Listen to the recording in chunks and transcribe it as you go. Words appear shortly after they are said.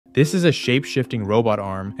This is a shape-shifting robot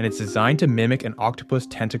arm, and it's designed to mimic an octopus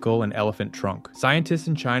tentacle and elephant trunk. Scientists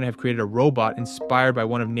in China have created a robot inspired by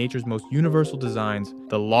one of nature's most universal designs,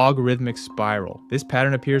 the logarithmic spiral. This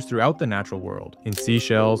pattern appears throughout the natural world, in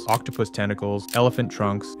seashells, octopus tentacles, elephant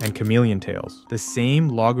trunks, and chameleon tails. The same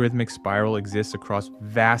logarithmic spiral exists across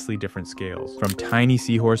vastly different scales, from tiny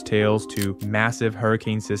seahorse tails to massive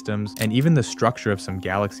hurricane systems, and even the structure of some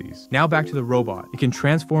galaxies. Now back to the robot. It can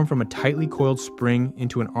transform from a tightly coiled spring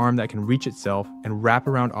into an arm that can reach itself and wrap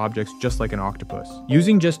around objects just like an octopus.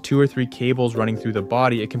 Using just 2 or 3 cables running through the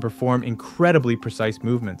body, it can perform incredibly precise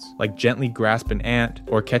movements, like gently grasp an ant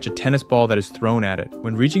or catch a tennis ball that is thrown at it.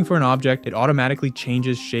 When reaching for an object, it automatically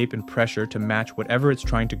changes shape and pressure to match whatever it's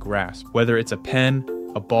trying to grasp, whether it's a pen,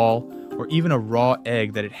 a ball, or even a raw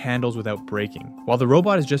egg that it handles without breaking. While the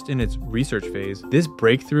robot is just in its research phase, this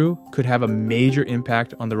breakthrough could have a major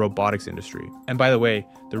impact on the robotics industry. And by the way,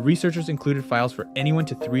 the researchers included files for anyone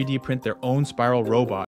to 3D print their own spiral robot